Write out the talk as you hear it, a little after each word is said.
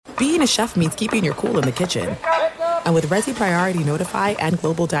being a chef means keeping your cool in the kitchen. And with Resi Priority Notify and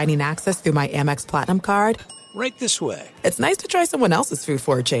Global Dining Access through my Amex Platinum card, right this way. It's nice to try someone else's food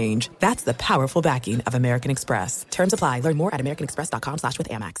for a change. That's the powerful backing of American Express. Terms apply. Learn more at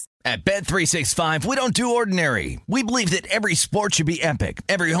americanexpress.com/withAmex. At Bet365, we don't do ordinary. We believe that every sport should be epic.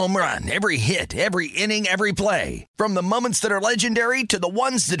 Every home run, every hit, every inning, every play. From the moments that are legendary to the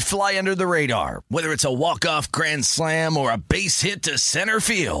ones that fly under the radar. Whether it's a walk-off grand slam or a base hit to center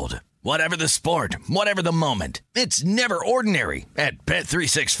field. Whatever the sport, whatever the moment, it's never ordinary at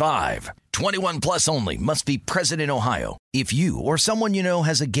Bet365. 21 plus only. Must be present in Ohio. If you or someone you know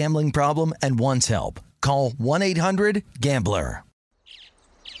has a gambling problem and wants help, call 1-800-GAMBLER.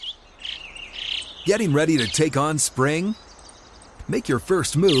 Getting ready to take on spring? Make your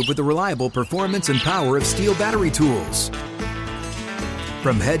first move with the reliable performance and power of Steel battery tools.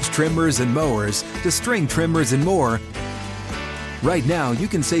 From hedge trimmers and mowers to string trimmers and more, right now you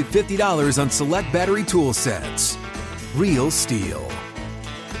can save $50 on select battery tool sets. Real Steel.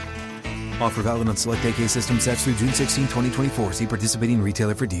 Offer valid on select AK system sets through June 16, 2024. See participating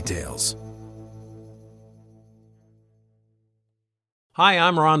retailer for details. Hi,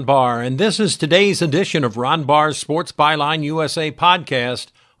 I'm Ron Barr, and this is today's edition of Ron Barr's Sports Byline USA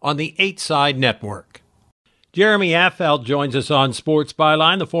podcast on the 8 Side Network. Jeremy Affeldt joins us on Sports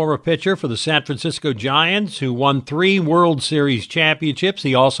Byline, the former pitcher for the San Francisco Giants, who won 3 World Series championships.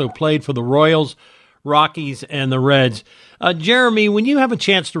 He also played for the Royals, Rockies, and the Reds. Jeremy, when you have a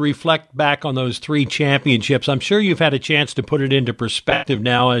chance to reflect back on those 3 championships, I'm sure you've had a chance to put it into perspective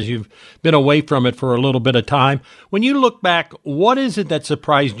now as you've been away from it for a little bit of time. When you look back, what is it that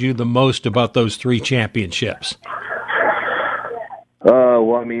surprised you the most about those 3 championships?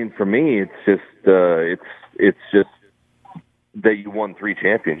 Well, I mean, for me, it's just that you won 3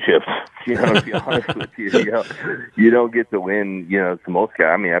 championships. You know, to be honest with you, you don't get to win. You know, to most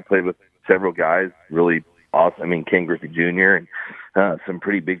guys. I mean, I played with several guys, really awesome. I mean, Ken Griffey Jr. and some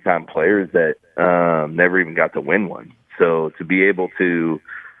pretty big time players that never even got to win one. So to be able to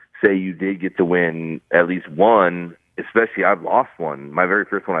say you did get to win at least one, especially I've lost one. My very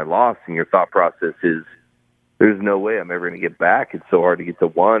first one I lost, and your thought process is, there's no way I'm ever going to get back. It's so hard to get to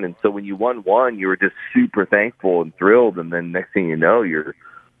one. And so when you won one, you were just super thankful and thrilled. And then next thing you know, you're,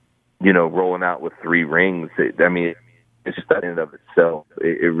 rolling out with 3 rings. It's just that in and of itself.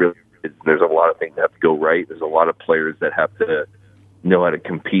 It really, there's a lot of things that have to go right. There's a lot of players that have to know how to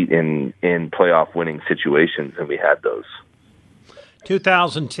compete in playoff winning situations. And we had those.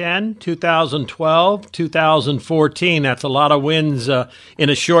 2010, 2012, 2014, that's a lot of wins in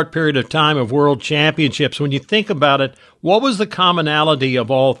a short period of time of world championships. When you think about it, what was the commonality of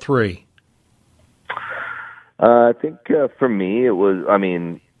all 3? I think for me, it was,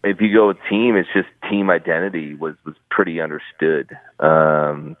 if you go with team, it's just team identity was pretty understood.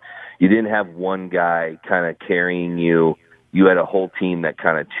 You didn't have one guy kind of carrying you. You had a whole team that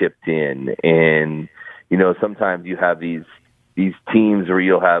kind of chipped in. And, sometimes you have these teams where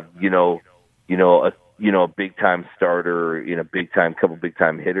you'll have, a big time starter, couple big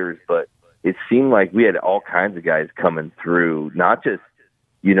time hitters, but it seemed like we had all kinds of guys coming through, not just,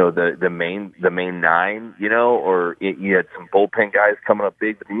 the main 9, or you had some bullpen guys coming up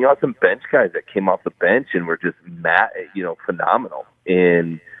big, but then you had some bench guys that came off the bench and were just phenomenal.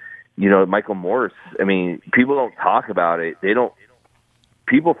 And, Michael Morse, people don't talk about it.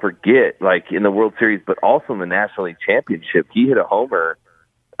 People forget, like in the World Series, but also in the National League Championship, he hit a homer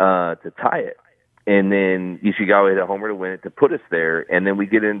to tie it. And then Ishikawa hit a homer to win it to put us there. And then we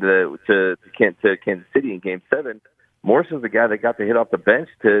get into Kansas City in Game 7. Morse was the guy that got the hit off the bench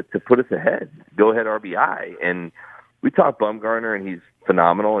to put us ahead, go-ahead RBI. And we talk Bumgarner, and he's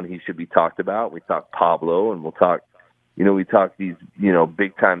phenomenal, and he should be talked about. We talk Pablo, and we'll talk, we talk these,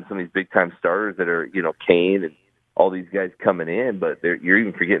 big-time, some of these big-time starters that are, Kane and all these guys coming in, but you're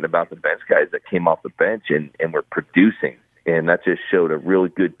even forgetting about the bench guys that came off the bench and were producing. And that just showed a really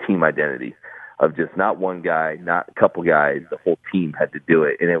good team identity of just not one guy, not a couple guys. The whole team had to do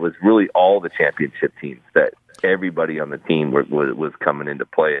it. And it was really all the championship teams that everybody on the team was coming into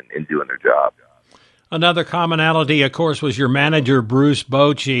play and doing their job. Another commonality, of course, was your manager, Bruce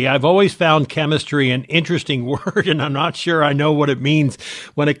Bochy. I've always found chemistry an interesting word, and I'm not sure I know what it means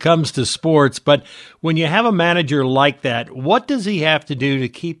when it comes to sports. But when you have a manager like that, what does he have to do to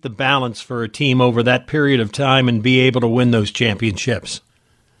keep the balance for a team over that period of time and be able to win those championships?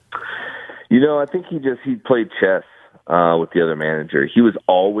 I think he played chess with the other manager. He was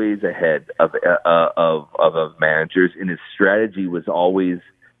always ahead of managers, and his strategy was always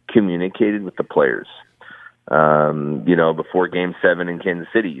communicated with the players. Before Game 7 in Kansas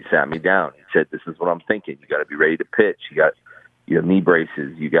City, he sat me down. He said, "This is what I'm thinking. You got to be ready to pitch. You You have knee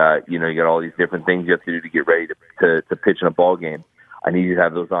braces. You got all these different things you have to do to get ready to pitch in a ball game. I need you to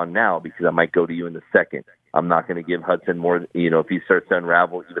have those on now because I might go to you in the second. I'm not going to give Hudson more. If he starts to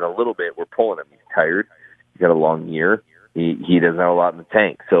unravel even a little bit, we're pulling him. He's tired. He's got a long year. He doesn't have a lot in the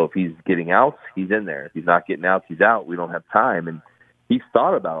tank. So if he's getting outs, he's in there. If he's not getting outs, he's out. We don't have time. And he's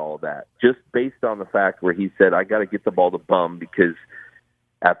thought about all that just based on the fact where he said, I got to get the ball to Bum because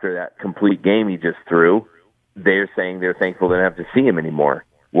after that complete game he just threw, they're saying they're thankful they don't have to see him anymore.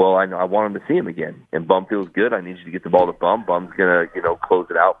 Well, I know I want him to see him again. And Bum feels good. I need you to get the ball to Bum. Bum's going to, close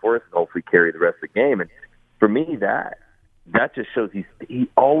it out for us and hopefully carry the rest of the game. And for me, that just shows he's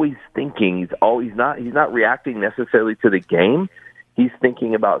always thinking. He's not reacting necessarily to the game. He's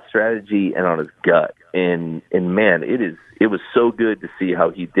thinking about strategy and on his gut. And man, it was so good to see how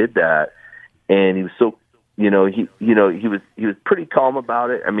he did that. And he was so, he was pretty calm about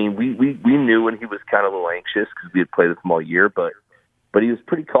it. I mean, we knew when he was kind of a little anxious because we had played with him all year, but he was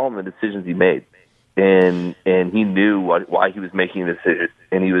pretty calm in the decisions he made. And he knew why he was making the decision,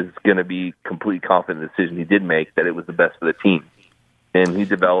 and he was going to be completely confident in the decision he did make, that it was the best for the team. And he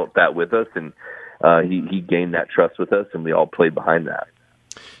developed that with us, and he gained that trust with us, and we all played behind that.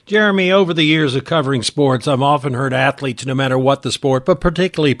 Jeremy, over the years of covering sports, I've often heard athletes, no matter what the sport, but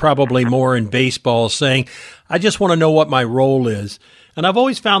particularly probably more in baseball, saying, I just want to know what my role is. And I've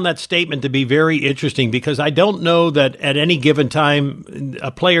always found that statement to be very interesting because I don't know that at any given time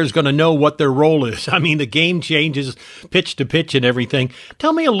a player is going to know what their role is. I mean, the game changes pitch to pitch and everything.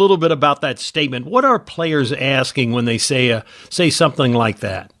 Tell me a little bit about that statement. What are players asking when they say something like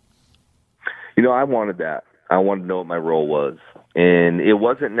that? I wanted that. I wanted to know what my role was. And it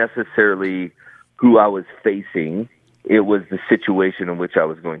wasn't necessarily who I was facing. It was the situation in which I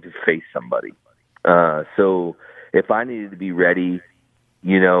was going to face somebody. So if I needed to be ready,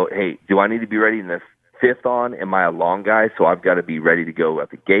 hey, do I need to be ready in the fifth on? Am I a long guy? So I've got to be ready to go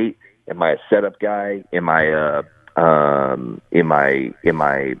at the gate. Am I a setup guy? Am I a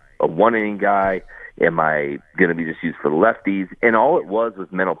one inning guy? Am I going to be just used for the lefties? And all it was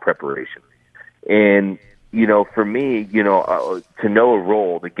mental preparation. And, for me, to know a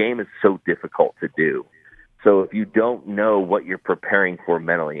role, the game is so difficult to do. So if you don't know what you're preparing for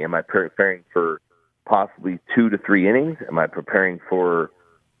mentally, am I preparing for possibly 2 to 3 innings? Am I preparing for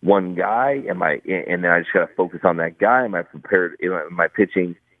one guy? And then I just got to focus on that guy. Am I prepared? Am I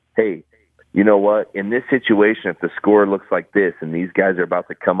pitching? Hey, you know what? In this situation, if the score looks like this and these guys are about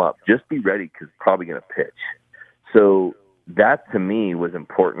to come up, just be ready because it's probably going to pitch. So that to me was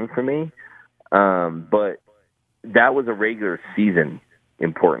important for me. But that was a regular season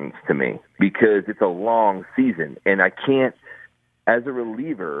importance to me because it's a long season and I can't, as a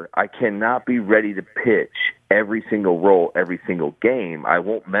reliever, I cannot be ready to pitch every single role, every single game. I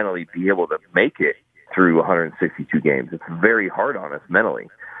won't mentally be able to make it through 162 games. It's very hard on us mentally.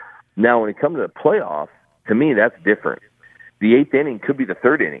 Now, when it comes to the playoffs, to me, that's different. The 8th inning could be the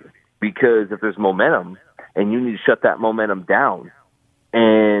 3rd inning because if there's momentum and you need to shut that momentum down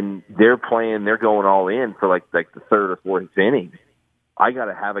and they're going all in for like the 3rd or 4th inning, I got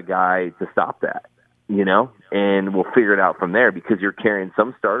to have a guy to stop that. And we'll figure it out from there because you're carrying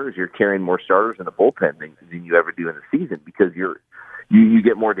some starters, you're carrying more starters in the bullpen than you ever do in the season because you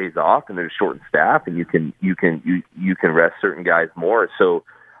get more days off and there's shortened staff and you can rest certain guys more. So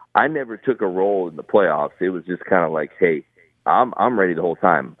I never took a role in the playoffs. It was just kind of like, hey, I'm ready the whole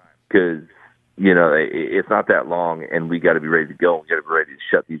time because it's not that long and we got to be ready to go. We got to be ready to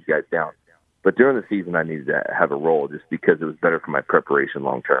shut these guys down. But during the season, I needed to have a role just because it was better for my preparation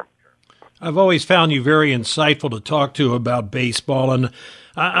long term. I've always found you very insightful to talk to about baseball, and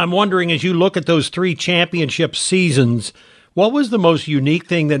I'm wondering, as you look at those 3 championship seasons, what was the most unique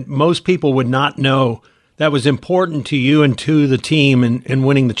thing that most people would not know that was important to you and to the team in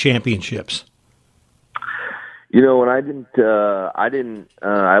winning the championships? When I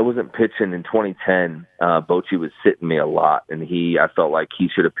wasn't pitching in 2010. Bochy was sitting me a lot, and I felt like he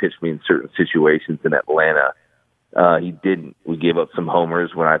should have pitched me in certain situations in Atlanta. He didn't. We gave up some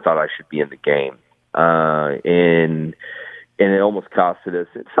homers when I thought I should be in the game. And it almost costed us.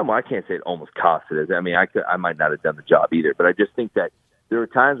 I can't say it almost costed us. I mean, I might not have done the job either, but I just think that there were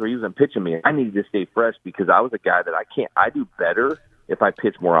times where he wasn't pitching me. I needed to stay fresh because I was a guy that I do better if I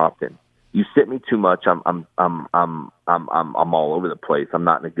pitch more often. You sit me too much, I'm all over the place. I'm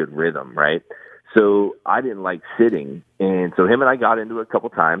not in a good rhythm, right? So I didn't like sitting, and so him and I got into it a couple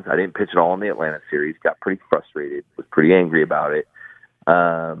times. I didn't pitch at all in the Atlanta series. Got pretty frustrated. Was pretty angry about it.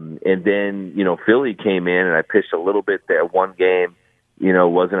 And then Philly came in, and I pitched a little bit there. One game,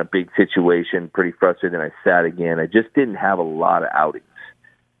 wasn't a big situation. Pretty frustrated. Then I sat again. I just didn't have a lot of outings.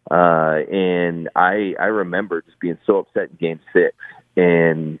 And I remember just being so upset in Game 6.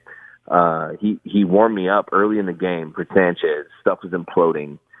 And he warmed me up early in the game for Sanchez. Stuff was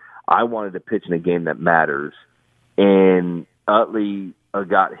imploding. I wanted to pitch in a game that matters. And Utley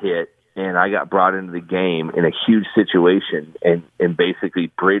got hit, and I got brought into the game in a huge situation and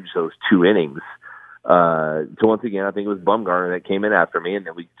basically bridged those 2 innings. So once again, I think it was Bumgarner that came in after me, and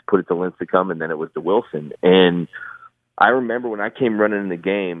then we put it to Lincecum, and then it was to Wilson. And I remember when I came running in the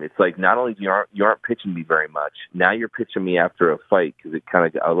game, it's like not only you aren't pitching me very much, now you're pitching me after a fight because it kind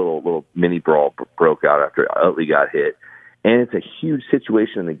of got a little mini brawl broke out after Utley got hit. And it's a huge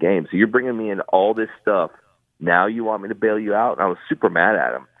situation in the game. So you're bringing me in all this stuff. Now you want me to bail you out? And I was super mad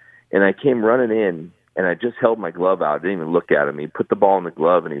at him. And I came running in, and I just held my glove out. I didn't even look at him. He put the ball in the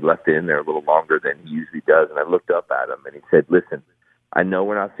glove, and he left it in there a little longer than he usually does. And I looked up at him, and he said, listen, I know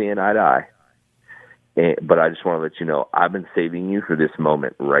we're not seeing eye to eye, but I just want to let you know I've been saving you for this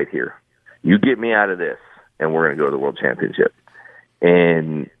moment right here. You get me out of this, and we're going to go to the World Championship.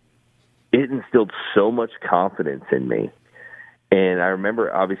 And it instilled so much confidence in me. And I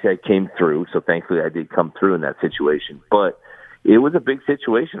remember, obviously, I came through, so thankfully I did come through in that situation. But it was a big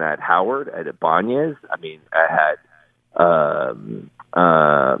situation. I had Howard, I had Ibanez. I mean, I had,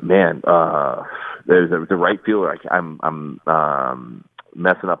 there's the right fielder. I'm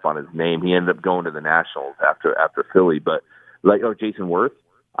messing up on his name. He ended up going to the Nationals after Philly. But, Jason Worth.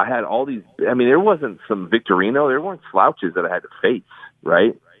 I had all these. I mean, there wasn't some Victorino. There weren't slouches that I had to face,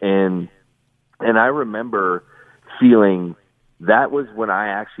 right? And I remember feeling that was when I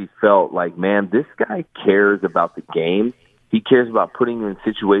actually felt like, man, this guy cares about the game. He cares about putting you in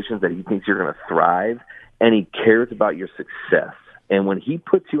situations that he thinks you're going to thrive, and he cares about your success. And when he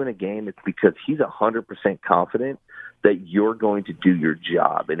puts you in a game, it's because he's 100% confident that you're going to do your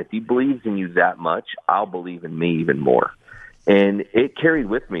job. And if he believes in you that much, I'll believe in me even more. And it carried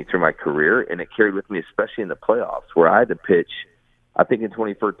with me through my career, and it carried with me especially in the playoffs where I had to pitch. I think in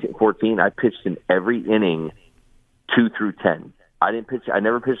 2014, I pitched in every inning 2 through 10. I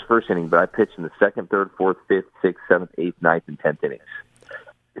never pitched first inning, but I pitched in the second, third, fourth, fifth, sixth, seventh, eighth, ninth, and 10th innings.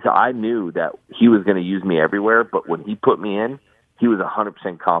 So I knew that he was going to use me everywhere, but when he put me in, he was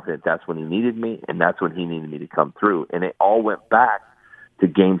 100% confident that's when he needed me, and that's when he needed me to come through. And it all went back to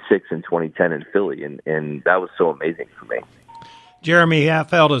Game 6 in 2010 in Philly, and that was so amazing for me. Jeremy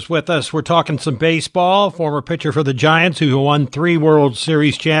Affeldt is with us. We're talking some baseball, former pitcher for the Giants who won 3 World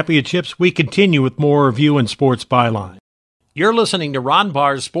Series championships. We continue with more of you in Sports Byline. You're listening to Ron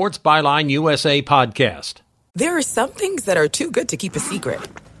Barr's Sports Byline USA podcast. There are some things that are too good to keep a secret.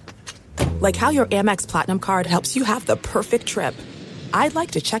 Like how your Amex Platinum card helps you have the perfect trip. I'd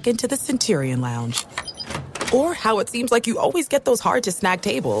like to check into the Centurion Lounge. Or how it seems like you always get those hard-to-snag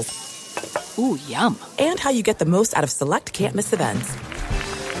tables. Ooh, yum. And how you get the most out of select can't-miss events.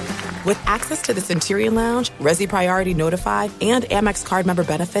 With access to the Centurion Lounge, Resi Priority Notified, and Amex card member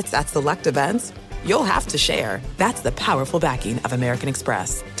benefits at select events, you'll have to share. That's the powerful backing of American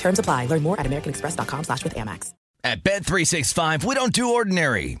Express. Terms apply. Learn more at americanexpress.com/withAmex. At Bet365, we don't do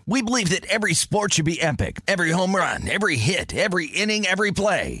ordinary. We believe that every sport should be epic. Every home run, every hit, every inning, every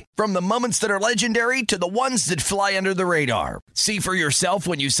play. From the moments that are legendary to the ones that fly under the radar. See for yourself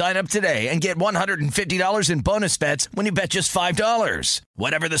when you sign up today and get $150 in bonus bets when you bet just $5.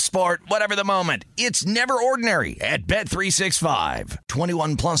 Whatever the sport, whatever the moment, it's never ordinary at Bet365.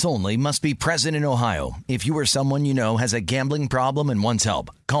 21 plus only. Must be present in Ohio. If you or someone you know has a gambling problem and wants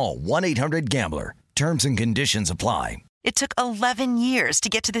help, call 1-800-GAMBLER. Terms and conditions apply. It took 11 years to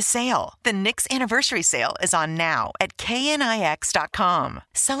get to this sale. The Knix Anniversary Sale is on now at knix.com.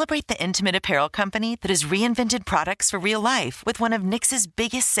 Celebrate the intimate apparel company that has reinvented products for real life with one of Knix's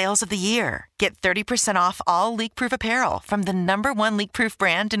biggest sales of the year. Get 30% off all leak-proof apparel from the #1 leak-proof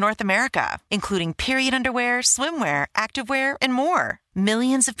brand in North America, including period underwear, swimwear, activewear, and more.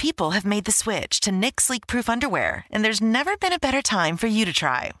 Millions of people have made the switch to Knix leak-proof underwear, and there's never been a better time for you to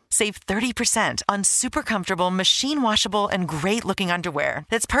try. Save 30% on super comfortable, machine-washable, and great-looking underwear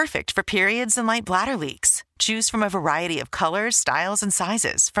that's perfect for periods and light bladder leaks. Choose from a variety of colors, styles, and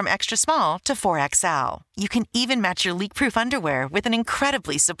sizes, from extra small to 4XL. You can even match your leak-proof underwear with an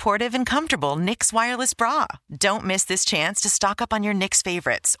incredibly supportive and comfortable Knix wireless bra. Don't miss this chance to stock up on your Knix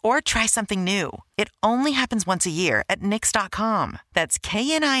favorites or try something new. It only happens once a year at Knix.com. That's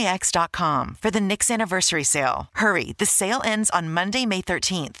KNIX.com for the Knix Anniversary Sale. Hurry, the sale ends on Monday, May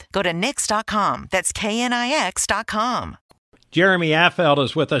 13th. Go to Knix.com. That's KNIX.com. Jeremy Affeldt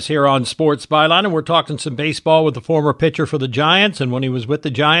is with us here on Sports Byline, and we're talking some baseball with the former pitcher for the Giants. And when he was with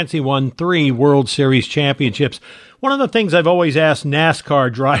the Giants, he won 3 World Series championships. One of the things I've always asked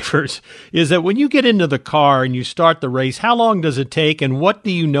NASCAR drivers is that when you get into the car and you start the race, how long does it take, and what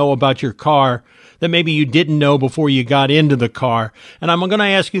do you know about your car that maybe you didn't know before you got into the car? And I'm going to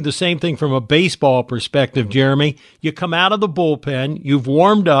ask you the same thing from a baseball perspective, Jeremy. You come out of the bullpen, you've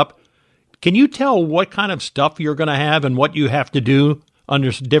warmed up. Can you tell what kind of stuff you're going to have and what you have to do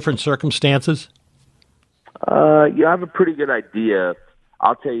under different circumstances? I have a pretty good idea.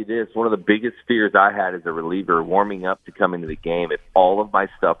 I'll tell you this, one of the biggest fears I had as a reliever warming up to come into the game, if all of my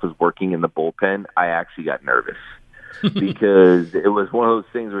stuff was working in the bullpen, I actually got nervous because it was one of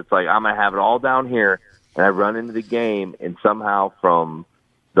those things where it's like, I'm going to have it all down here, and I run into the game, and somehow from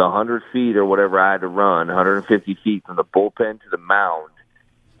the 100 feet or whatever I had to run, 150 feet from the bullpen to the mound,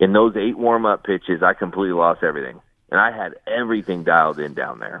 in those 8 warm-up pitches, I completely lost everything. And I had everything dialed in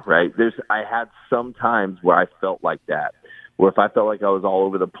down there, right? I had some times where I felt like that, where if I felt like I was all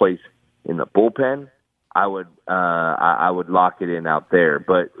over the place in the bullpen, I would lock it in out there.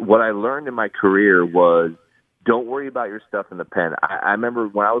 But what I learned in my career was don't worry about your stuff in the pen. I remember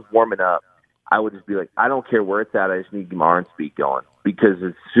when I was warming up, I would just be like, I don't care where it's at. I just need my arm speed going. Because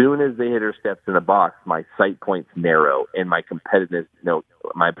as soon as they hit her steps in the box, my sight points narrow and my competitiveness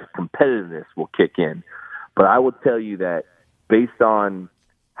will kick in. But I will tell you that based on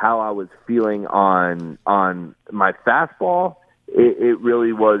how I was feeling on my fastball, it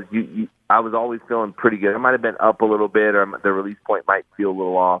really was. I was always feeling pretty good. I might have been up a little bit, or the release point might feel a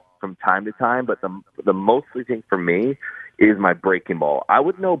little off from time to time. But the mostly thing for me is my breaking ball. I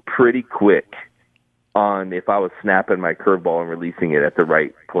would know pretty quick on if I was snapping my curveball and releasing it at the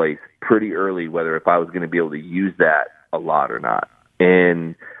right place pretty early, whether if I was going to be able to use that a lot or not.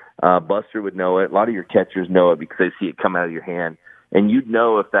 And Buster would know it. A lot of your catchers know it because they see it come out of your hand, and you'd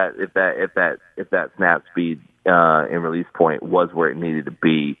know if that snap speed and release point was where it needed to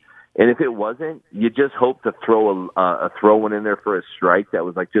be. And if it wasn't, you just hope to throw one in there for a strike that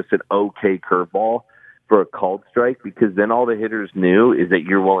was like just an okay curveball for a called strike, because then all the hitters knew is that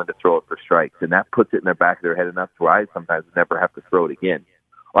you're willing to throw it for strikes, and that puts it in their back of their head enough to where I sometimes never have to throw it again.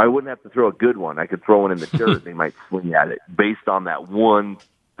 Or I wouldn't have to throw a good one. I could throw one in the dirt. They might swing at it based on that one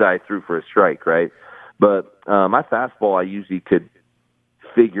that I threw for a strike, right? But my fastball, I usually could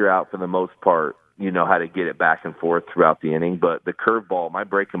figure out for the most part, how to get it back and forth throughout the inning. But the curveball, my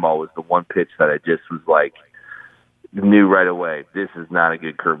breaking ball was the one pitch that I just was like, knew right away, this is not a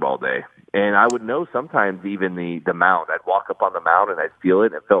good curveball day. And I would know sometimes even the mound. I'd walk up on the mound and I'd feel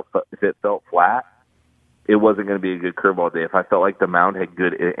it. If it felt flat, it wasn't going to be a good curveball day. If I felt like the mound had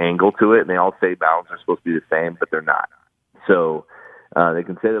good angle to it, and they all say mounds are supposed to be the same, but they're not. So they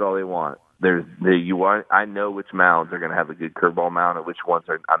can say that all they want. I know which mounds are going to have a good curveball mound and which ones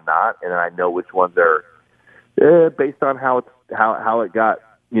I'm not, and I know which ones are based on how it got,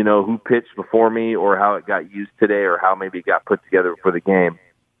 who pitched before me or how it got used today or how maybe it got put together for the game.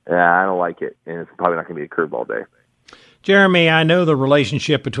 I don't like it, and it's probably not going to be a curveball day. Jeremy, I know the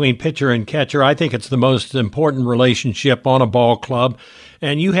relationship between pitcher and catcher. I think it's the most important relationship on a ball club.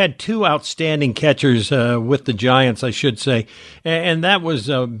 And you had 2 outstanding catchers with the Giants, I should say, and that was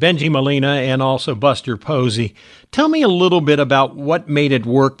Bengie Molina and also Buster Posey. Tell me a little bit about what made it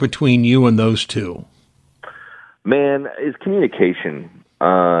work between you and those 2. Man, it's communication.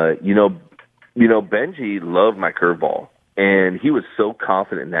 Bengie loved my curveball, and he was so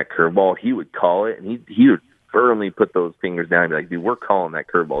confident in that curveball. He would call it, and he would firmly put those fingers down and be like, dude, we're calling that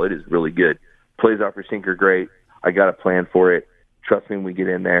curveball. It is really good. Plays off your sinker great. I got a plan for it. Trust me, when we get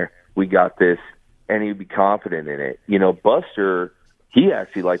in there, we got this. And he'd be confident in it. Buster, he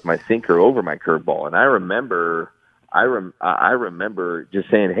actually liked my sinker over my curveball. And I remember just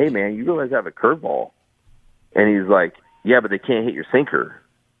saying, hey, man, you realize I have a curveball? And he's like, yeah, but they can't hit your sinker.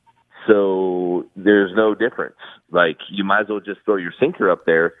 So there's no difference. Like, you might as well just throw your sinker up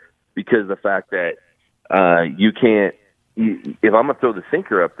there, because the fact that you can't, if I'm going to throw the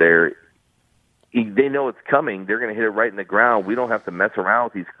sinker up there, they know it's coming. They're going to hit it right in the ground. We don't have to mess around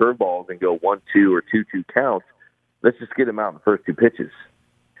with these curveballs and go 1-2 or 2-2 counts. Let's just get them out in the first 2 pitches.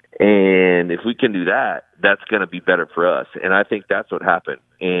 And if we can do that, that's going to be better for us. And I think that's what happened.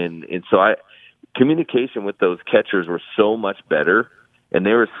 And so communication with those catchers were so much better, and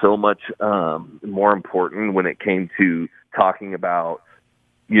they were so much more important when it came to talking about,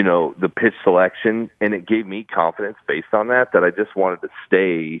 the pitch selection. And it gave me confidence based on that I just wanted to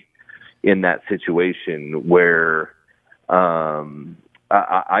stay in that situation where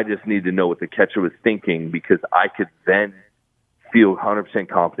I just need to know what the catcher was thinking, because I could then feel 100%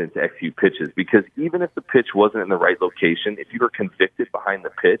 confident to execute pitches, because even if the pitch wasn't in the right location, if you were convicted behind the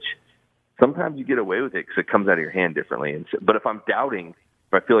pitch, sometimes you get away with it because it comes out of your hand differently. And so, but if I'm doubting,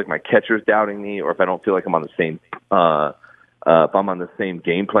 if I feel like my catcher's doubting me, or if I don't feel like I'm on the same, if I'm on the same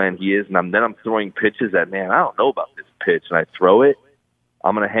game plan he is, and I'm throwing pitches that, man, I don't know about this pitch, and I throw it,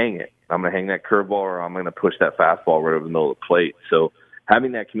 I'm going to hang it. I'm going to hang that curveball, or I'm going to push that fastball right over the middle of the plate. So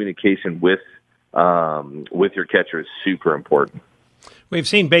having that communication with your catcher is super important. We've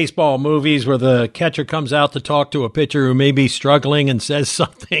seen baseball movies where the catcher comes out to talk to a pitcher who may be struggling and says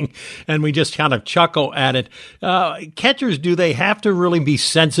something, and we just kind of chuckle at it. Catchers, do they have to really be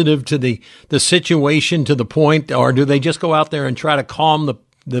sensitive to the situation to the point, or do they just go out there and try to calm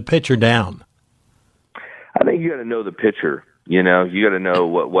the pitcher down? I think you got to know the pitcher. You got to know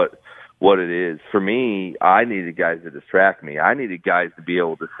what it is. For me, I needed guys to distract me. I needed guys to be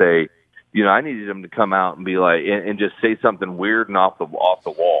able to say, I needed them to come out and be like, and just say something weird and off the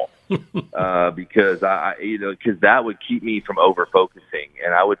wall, because because that would keep me from over focusing,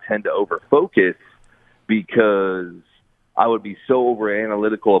 and I would tend to over focus because I would be so over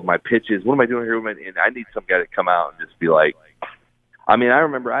analytical of my pitches. What am I doing here? And I need some guy to come out and just be like, I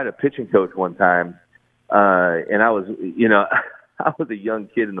remember I had a pitching coach one time, and I was, I was a young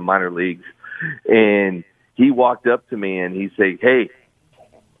kid in the minor leagues, and he walked up to me and he said, "Hey,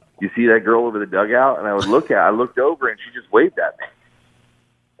 you see that girl over the dugout?" And I looked over and she just waved at me.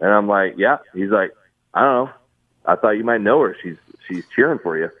 And I'm like, "Yeah." He's like, "I don't know. I thought you might know her. She's cheering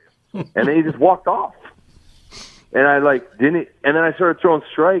for you." And then he just walked off. And I didn't. And then I started throwing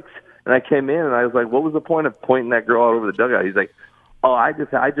strikes, and I came in and I was like, "What was the point of pointing that girl out over the dugout?" He's like, "Oh, I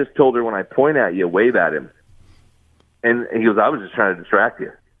just told her when I point at you, wave at him." And he goes, "I was just trying to distract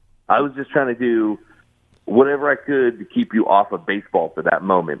you. I was just trying to do whatever I could to keep you off of baseball for that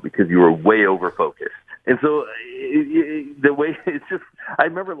moment because you were way over focused." And so the way it's just, I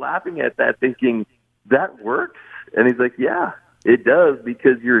remember laughing at that, thinking that works. And he's like, "Yeah, it does,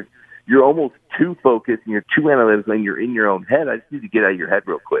 because you're almost too focused and you're too analytical and you're in your own head. I just need to get out of your head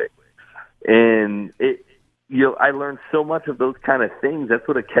real quick." And I learned so much of those kind of things. That's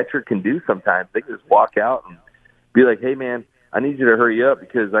what a catcher can do sometimes. They can just walk out and be like, "Hey, man, I need you to hurry up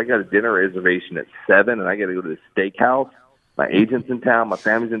because I got a dinner reservation at 7 and I got to go to the steakhouse. My agent's in town. My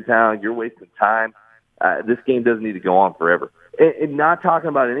family's in town. You're wasting time. This game doesn't need to go on forever." And not talking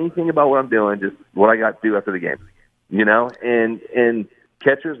about anything about what I'm doing, just what I got to do after the game, And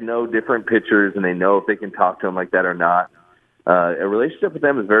catchers know different pitchers, and they know if they can talk to them like that or not. A relationship with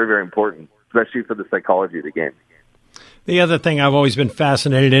them is very, very important, especially for the psychology of the game. The other thing I've always been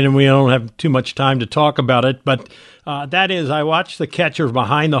fascinated in, and we don't have too much time to talk about it, but that is, I watch the catcher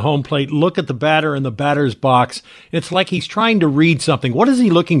behind the home plate look at the batter in the batter's box. It's like he's trying to read something. What is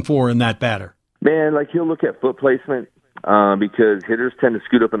he looking for in that batter? Man, he'll look at foot placement because hitters tend to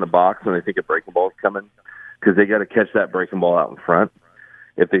scoot up in the box when they think a breaking ball is coming because they got to catch that breaking ball out in front.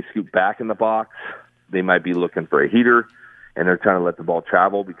 If they scoot back in the box, they might be looking for a heater, and they're trying to let the ball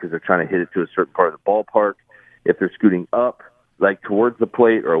travel because they're trying to hit it to a certain part of the ballpark. If they're scooting up, towards the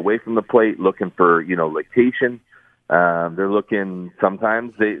plate or away from the plate, looking for, location, they're looking,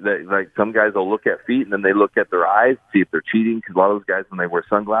 sometimes they some guys will look at feet and then they look at their eyes, see if they're cheating. Because a lot of those guys, when they wear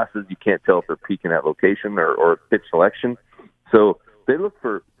sunglasses, you can't tell if they're peeking at location or pitch selection. So they look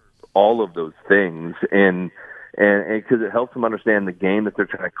for all of those things, and because it helps them understand the game that they're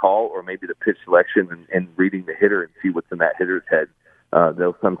trying to call, or maybe the pitch selection and reading the hitter and see what's in that hitter's head.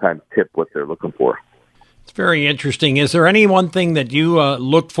 They'll sometimes tip what they're looking for. It's very interesting. Is there any one thing that you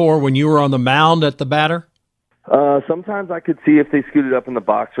looked for when you were on the mound at the batter? Sometimes I could see if they scooted up in the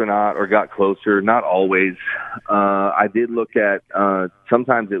box or not, or got closer. Not always. I did look at,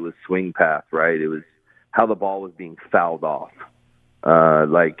 sometimes it was swing path, right? It was how the ball was being fouled off.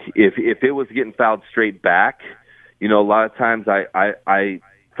 If it was getting fouled straight back, a lot of times I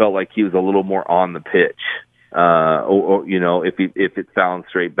felt like he was a little more on the pitch. If it's fouling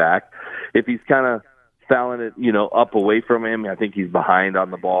straight back. If he's kind of fouling it, up away from him, I think he's behind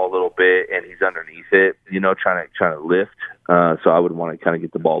on the ball a little bit and he's underneath it, trying to lift. So I would want to kind of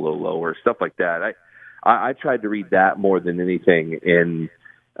get the ball a little lower, stuff like that. I tried to read that more than anything in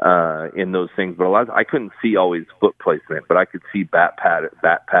those things, but I couldn't see always foot placement, but I could see bat path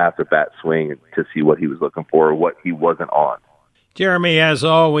or bat swing to see what he was looking for or what he wasn't on. Jeremy, as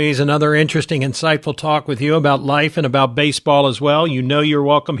always, another interesting, insightful talk with you about life and about baseball as well. You're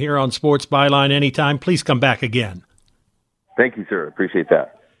welcome here on Sports Byline anytime. Please come back again. Thank you, sir. Appreciate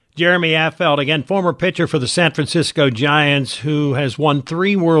that. Jeremy Affeldt, again, former pitcher for the San Francisco Giants, who has won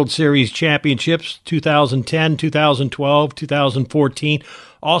 3 World Series championships, 2010, 2012, 2014.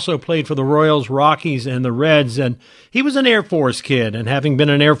 Also played for the Royals, Rockies, and the Reds. And he was an Air Force kid. And having been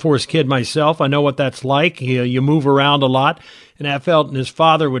an Air Force kid myself, I know what that's like. You move around a lot. And Affeldt and his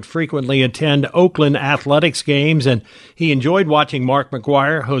father would frequently attend Oakland athletics games. And he enjoyed watching Mark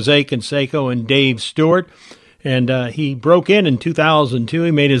McGwire, Jose Canseco, and Dave Stewart. And he broke in 2002.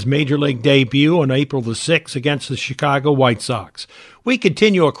 He made his major league debut on April the 6th against the Chicago White Sox. We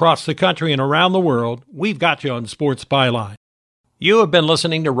continue across the country and around the world. We've got you on Sports Byline. You have been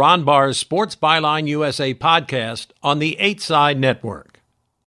listening to Ron Barr's Sports Byline USA podcast on the 8 Side Network.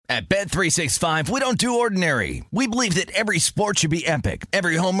 At Bet365, we don't do ordinary. We believe that every sport should be epic.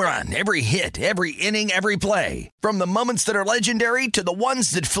 Every home run, every hit, every inning, every play. From the moments that are legendary to the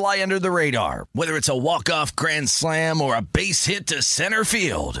ones that fly under the radar. Whether it's a walk-off grand slam or a base hit to center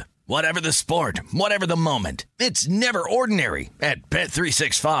field. Whatever the sport, whatever the moment. It's never ordinary at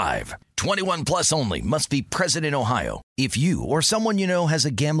Bet365. 21 plus only. Must be present in Ohio. If you or someone you know has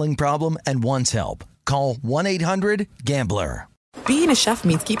a gambling problem and wants help, call 1-800-GAMBLER. Being a chef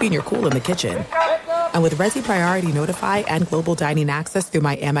means keeping your cool in the kitchen. And with Resi Priority Notify and Global Dining Access through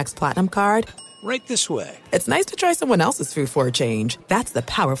my Amex Platinum card, right this way. It's nice to try someone else's food for a change. That's the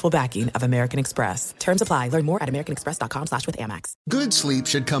powerful backing of American Express. Terms apply. Learn more at americanexpress.com/withAmex. Good sleep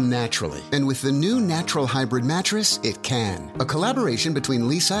should come naturally. And with the new Natural Hybrid mattress, it can. A collaboration between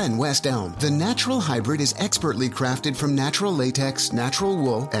Lisa and West Elm. The Natural Hybrid is expertly crafted from natural latex, natural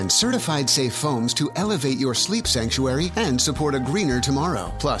wool, and certified safe foams to elevate your sleep sanctuary and support a greener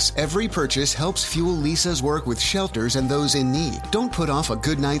tomorrow. Plus, every purchase helps fuel Lisa's work with shelters and those in need. Don't put off a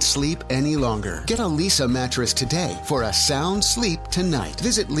good night's sleep any longer. Get a Lisa mattress today for a sound sleep tonight.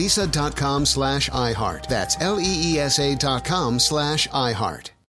 Visit lisa.com/iHeart. That's LEESA.com/iHeart.